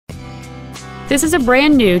This is a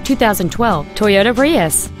brand new 2012 Toyota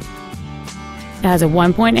Prius. It has a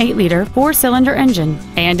 1.8-liter four-cylinder engine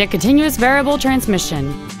and a continuous variable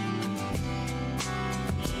transmission.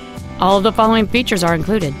 All of the following features are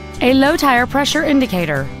included: a low tire pressure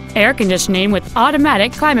indicator, air conditioning with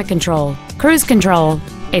automatic climate control, cruise control,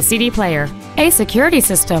 a CD player, a security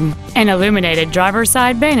system, an illuminated driver's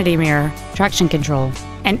side vanity mirror, traction control,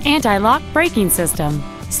 an anti-lock braking system,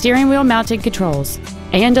 steering wheel mounted controls,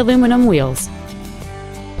 and aluminum wheels.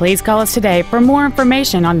 Please call us today for more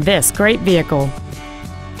information on this great vehicle.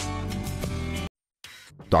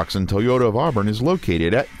 Doxon Toyota of Auburn is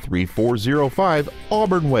located at 3405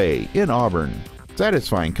 Auburn Way in Auburn,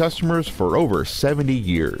 satisfying customers for over 70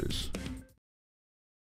 years.